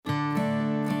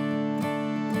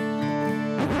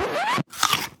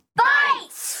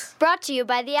Brought to you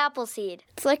by the Appleseed.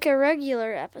 It's like a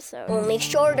regular episode. Only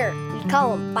shorter. We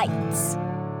call them bites.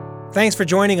 Thanks for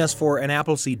joining us for an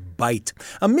Appleseed Bite,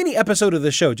 a mini episode of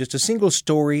the show, just a single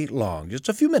story long, just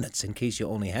a few minutes in case you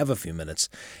only have a few minutes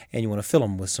and you want to fill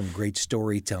them with some great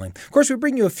storytelling. Of course, we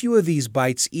bring you a few of these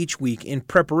bites each week in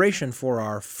preparation for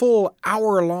our full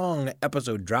hour-long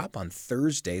episode drop on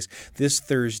Thursdays. This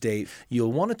Thursday,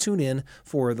 you'll want to tune in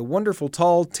for the wonderful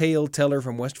tall tale teller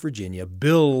from West Virginia,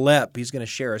 Bill Lepp. He's going to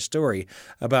share a story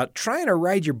about trying to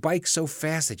ride your bike so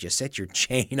fast that you set your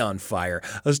chain on fire,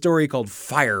 a story called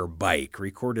Fire Bike,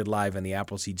 recorded live in the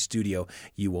Appleseed studio.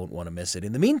 You won't want to miss it.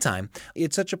 In the meantime,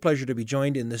 it's such a pleasure to be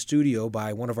joined in the studio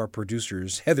by one of our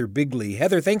producers, Heather Bigley.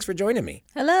 Heather, thanks for joining me.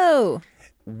 Hello.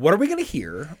 What are we going to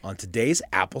hear on today's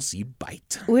Appleseed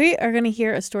Bite? We are going to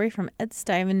hear a story from Ed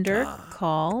Stivender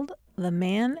called The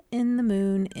Man in the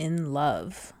Moon in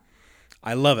Love.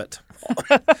 I love it.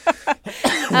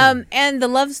 And the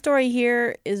love story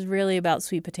here is really about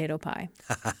sweet potato pie.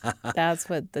 That's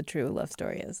what the true love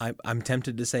story is. I'm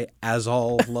tempted to say, as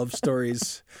all love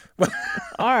stories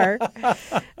are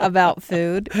about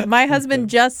food. My husband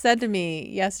just said to me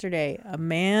yesterday,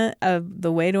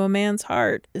 the way to a man's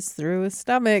heart is through his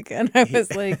stomach. And I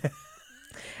was like,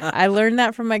 I learned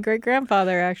that from my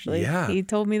great-grandfather, actually. Yeah. He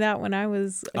told me that when I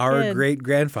was a Our kid.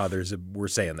 great-grandfathers were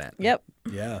saying that. Yep.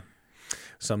 Yeah.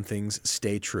 Some things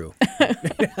stay true.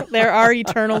 There are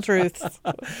eternal truths.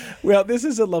 Well, this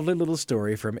is a lovely little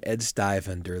story from Ed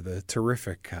Stivender, the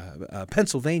terrific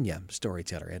Pennsylvania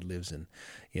storyteller. Ed lives in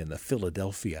the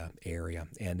Philadelphia area,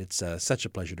 and it's such a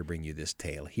pleasure to bring you this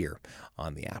tale here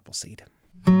on the Appleseed.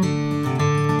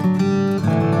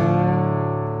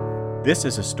 This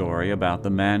is a story about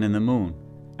the man in the moon,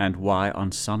 and why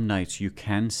on some nights you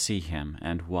can see him,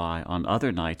 and why on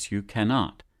other nights you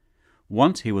cannot.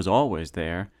 Once he was always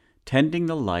there, tending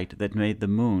the light that made the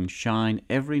moon shine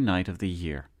every night of the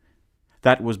year.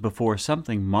 That was before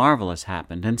something marvelous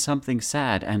happened, and something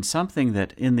sad, and something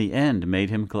that in the end made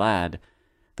him glad.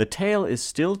 The tale is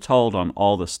still told on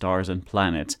all the stars and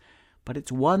planets, but it's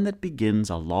one that begins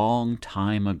a long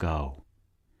time ago.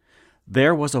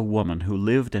 There was a woman who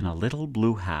lived in a little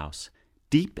blue house,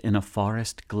 deep in a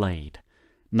forest glade.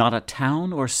 Not a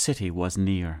town or city was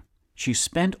near. She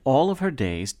spent all of her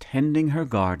days tending her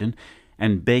garden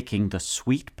and baking the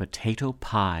sweet potato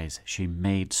pies she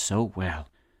made so well.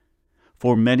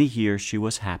 For many years she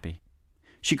was happy.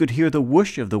 She could hear the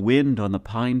whoosh of the wind on the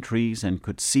pine trees and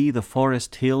could see the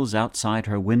forest hills outside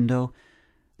her window.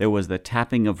 There was the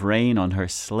tapping of rain on her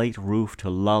slate roof to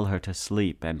lull her to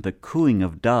sleep, and the cooing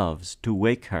of doves to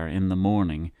wake her in the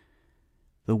morning.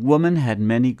 The woman had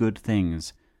many good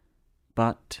things,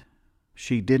 but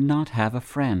she did not have a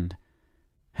friend.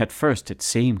 At first it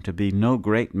seemed to be no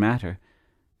great matter.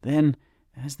 Then,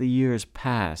 as the years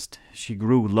passed, she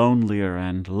grew lonelier,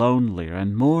 and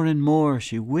more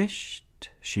she wished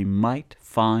she might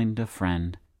find a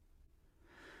friend.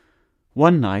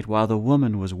 One night, while the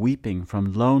woman was weeping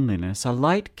from loneliness, a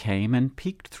light came and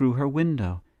peeked through her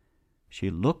window. She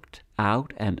looked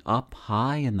out and up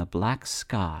high in the black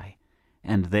sky,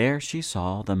 and there she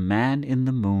saw the man in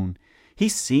the moon. He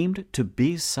seemed to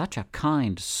be such a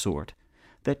kind sort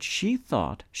that she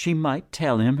thought she might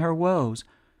tell him her woes.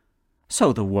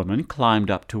 So the woman climbed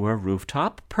up to her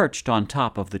rooftop, perched on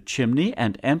top of the chimney,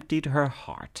 and emptied her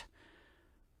heart.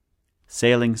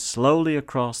 Sailing slowly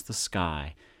across the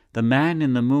sky, the man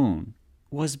in the moon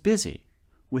was busy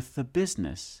with the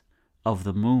business of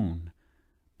the moon.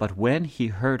 But when he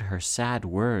heard her sad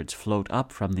words float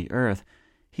up from the earth,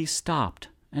 he stopped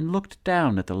and looked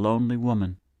down at the lonely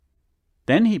woman.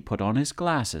 Then he put on his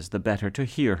glasses the better to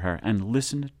hear her and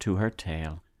listened to her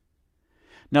tale.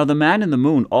 Now the man in the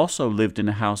moon also lived in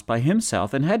a house by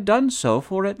himself, and had done so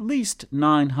for at least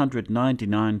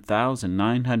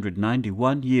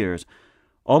 999,991 years.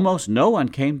 Almost no one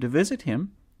came to visit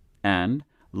him, and,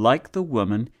 like the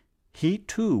woman, he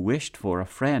too wished for a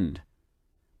friend.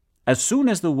 As soon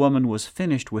as the woman was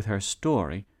finished with her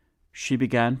story, she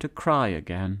began to cry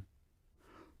again.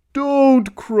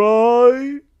 "Don't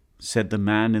cry," said the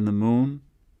man in the moon.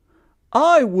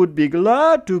 "I would be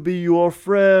glad to be your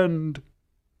friend."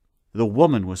 The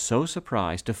woman was so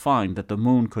surprised to find that the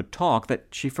moon could talk that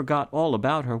she forgot all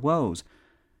about her woes.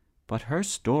 But her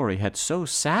story had so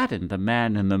saddened the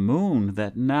man in the moon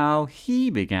that now he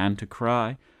began to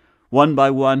cry. One by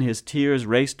one his tears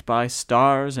raced by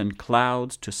stars and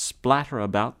clouds to splatter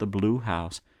about the blue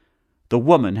house. The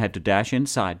woman had to dash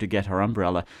inside to get her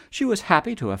umbrella. She was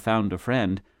happy to have found a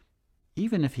friend,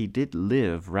 even if he did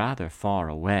live rather far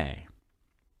away.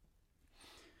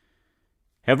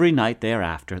 Every night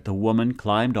thereafter the woman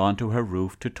climbed onto her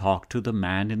roof to talk to the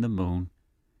man in the moon.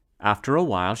 After a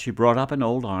while she brought up an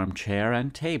old armchair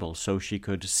and table so she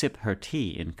could sip her tea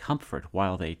in comfort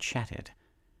while they chatted.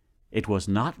 It was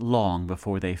not long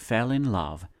before they fell in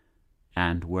love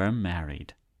and were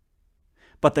married.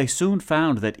 But they soon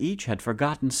found that each had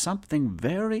forgotten something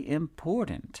very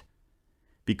important.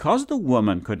 Because the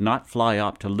woman could not fly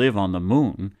up to live on the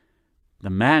moon, the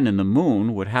man in the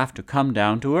moon would have to come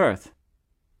down to earth.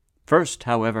 First,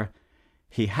 however,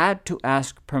 he had to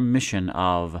ask permission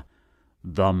of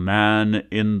the man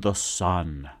in the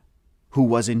sun, who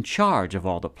was in charge of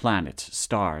all the planets,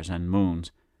 stars, and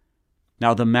moons.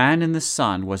 Now the man in the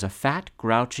sun was a fat,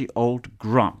 grouchy old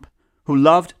grump who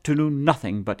loved to do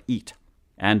nothing but eat.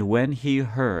 And when he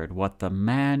heard what the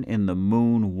man in the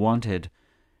moon wanted,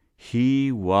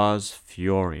 he was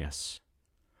furious.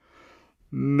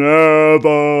 "Never!"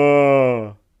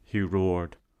 he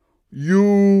roared.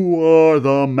 "You are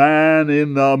the man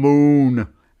in the moon,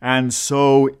 and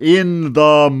so in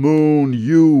the moon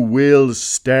you will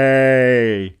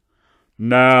stay.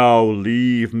 Now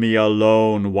leave me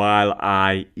alone while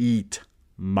I eat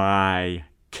my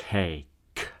cake."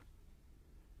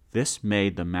 This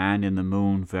made the man in the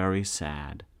moon very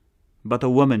sad, but the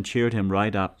woman cheered him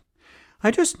right up.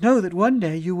 "I just know that one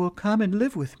day you will come and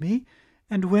live with me,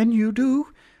 and when you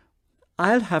do,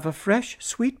 I'll have a fresh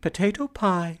sweet potato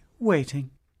pie waiting."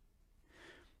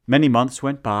 Many months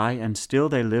went by, and still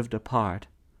they lived apart.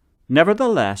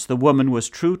 Nevertheless, the woman was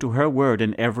true to her word,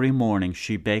 and every morning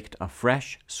she baked a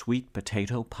fresh sweet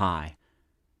potato pie.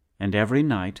 And every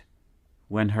night,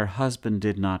 when her husband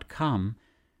did not come,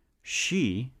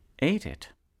 she ate it.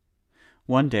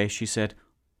 One day she said,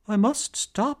 "I must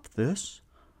stop this.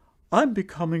 I'm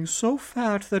becoming so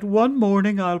fat that one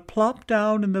morning I'll plop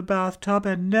down in the bathtub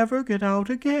and never get out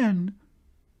again."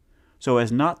 So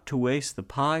as not to waste the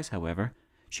pies, however,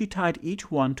 she tied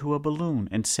each one to a balloon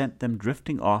and sent them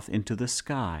drifting off into the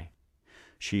sky.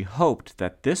 She hoped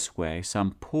that this way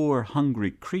some poor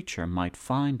hungry creature might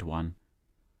find one.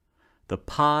 The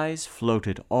pies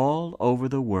floated all over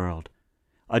the world.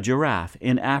 A giraffe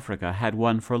in Africa had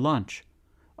one for lunch.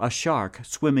 A shark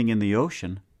swimming in the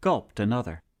ocean gulped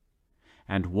another.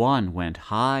 And one went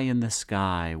high in the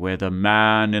sky, where the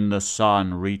man in the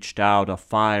sun reached out a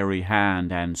fiery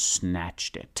hand and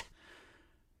snatched it.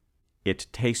 It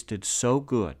tasted so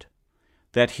good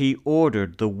that he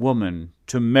ordered the woman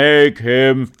to make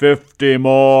him 50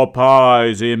 more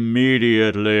pies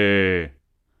immediately.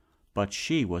 But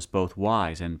she was both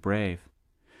wise and brave.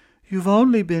 "You've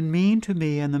only been mean to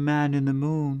me and the man in the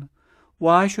moon.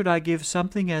 Why should I give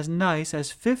something as nice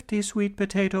as 50 sweet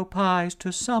potato pies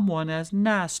to someone as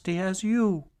nasty as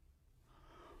you?"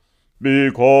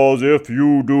 "Because if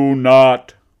you do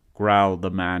not," growled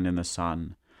the man in the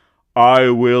sun, "I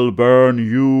will burn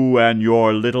you and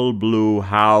your little blue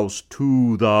house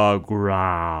to the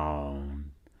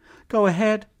ground." "Go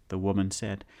ahead," the woman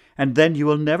said, "and then you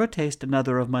will never taste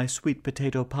another of my sweet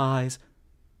potato pies."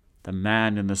 The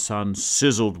man in the sun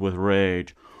sizzled with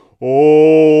rage.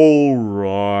 "All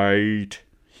right,"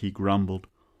 he grumbled.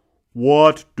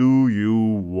 "What do you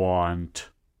want?"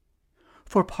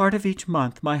 "For part of each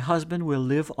month my husband will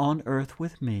live on earth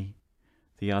with me.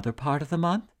 The other part of the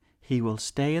month he will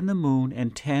stay in the moon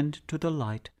and tend to the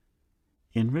light.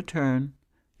 In return,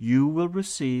 you will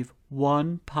receive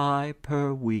 1 pie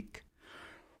per week."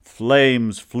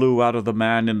 Flames flew out of the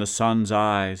man in the sun's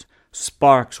eyes.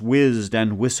 Sparks whizzed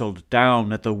and whistled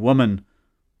down at the woman.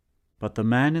 But the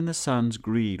man in the sun's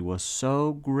greed was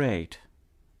so great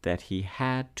that he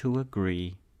had to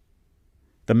agree.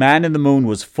 The man in the moon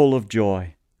was full of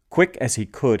joy. Quick as he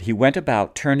could, he went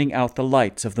about turning out the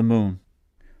lights of the moon.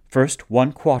 First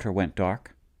 1/4 went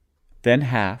dark, then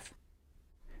half,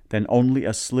 then only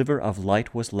a sliver of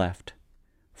light was left.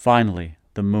 Finally,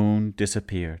 the moon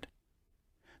disappeared.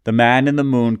 The man in the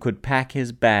moon could pack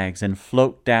his bags and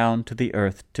float down to the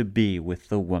earth to be with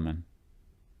the woman.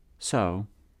 So,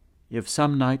 if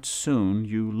some night soon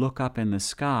you look up in the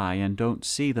sky and don't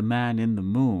see the man in the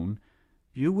moon,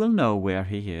 you will know where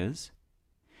he is.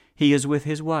 He is with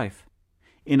his wife,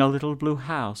 in a little blue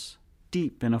house,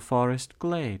 deep in a forest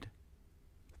glade.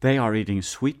 They are eating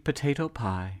sweet potato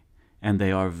pie, and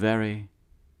they are very,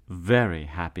 very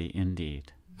happy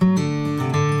indeed.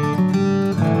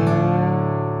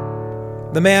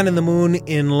 The Man in the Moon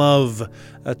in Love,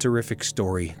 a terrific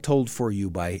story told for you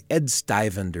by Ed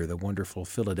Stivender, the wonderful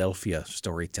Philadelphia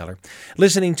storyteller.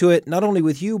 Listening to it not only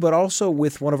with you, but also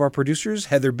with one of our producers,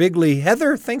 Heather Bigley.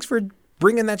 Heather, thanks for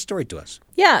bringing that story to us.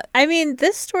 Yeah, I mean,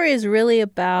 this story is really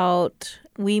about,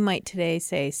 we might today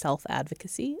say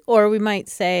self-advocacy, or we might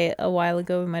say, a while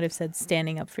ago, we might have said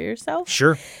standing up for yourself.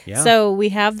 Sure, yeah. So we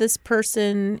have this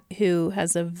person who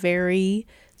has a very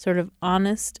sort of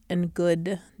honest and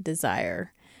good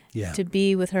desire Yeah. to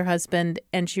be with her husband,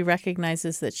 and she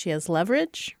recognizes that she has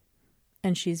leverage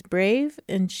and she's brave,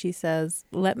 and she says,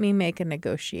 let me make a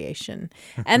negotiation.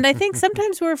 And I think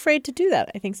sometimes we're afraid to do that.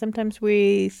 I think sometimes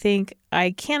we think, I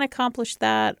can't accomplish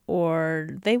that, or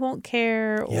they won't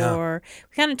care, Yeah. or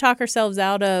we kind of talk ourselves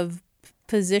out of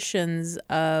positions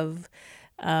of,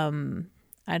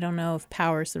 I don't know if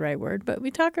power is the right word, but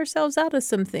we talk ourselves out of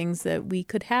some things that we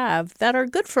could have that are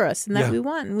good for us and that Yeah. we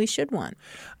want and we should want.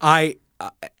 I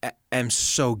am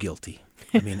so guilty.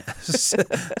 I mean,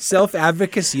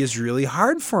 self-advocacy is really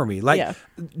hard for me. Like, Yeah.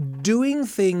 doing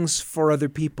things for other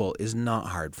people is not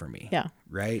hard for me. Yeah.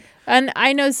 Right? And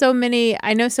I know so many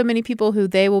people who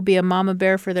they will be a mama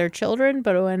bear for their children,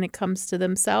 but when it comes to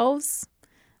themselves,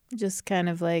 just kind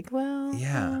of like, well,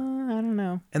 Yeah. I don't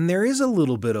know. And there is a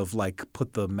little bit of like,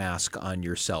 put the mask on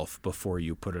yourself before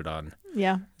you put it on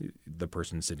Yeah. the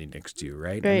person sitting next to you,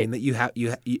 right? I Right. mean, that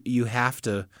you have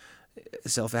to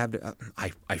self-advocate.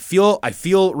 I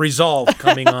feel resolve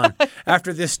coming on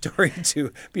after this story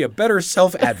to be a better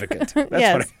self-advocate. That's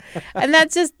Yes. And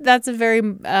that's a very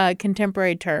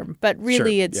contemporary term, but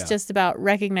really Sure, it's yeah. just about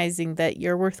recognizing that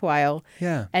you're worthwhile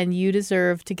Yeah. and you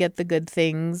deserve to get the good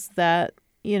things that,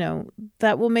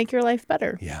 that will make your life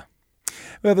better. Yeah.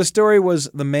 Well, the story was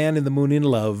The Man in the Moon in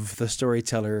Love, the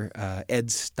storyteller Ed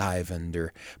Stivender.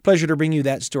 Pleasure to bring you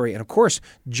that story. And, of course,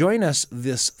 join us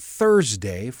this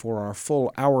Thursday for our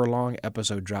full hour-long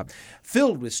episode drop,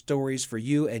 filled with stories for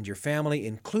you and your family,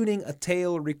 including a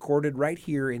tale recorded right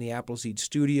here in the Appleseed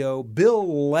studio. Bill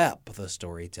Lepp, the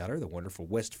storyteller, the wonderful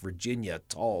West Virginia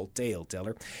tall tale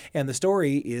teller. And the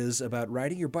story is about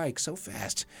riding your bike so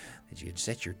fast that you'd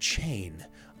set your chain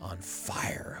on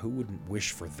fire. Who wouldn't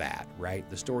wish for that, right?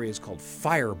 The story is called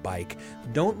Fire Bike.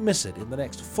 Don't miss it in the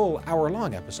next full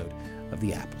hour-long episode of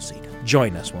The Appleseed.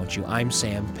 Join us, won't you? I'm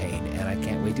Sam Payne, and I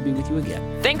can't wait to be with you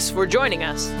again. Thanks for joining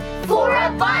us. For a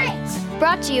bite!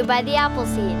 Brought to you by the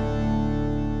Appleseed.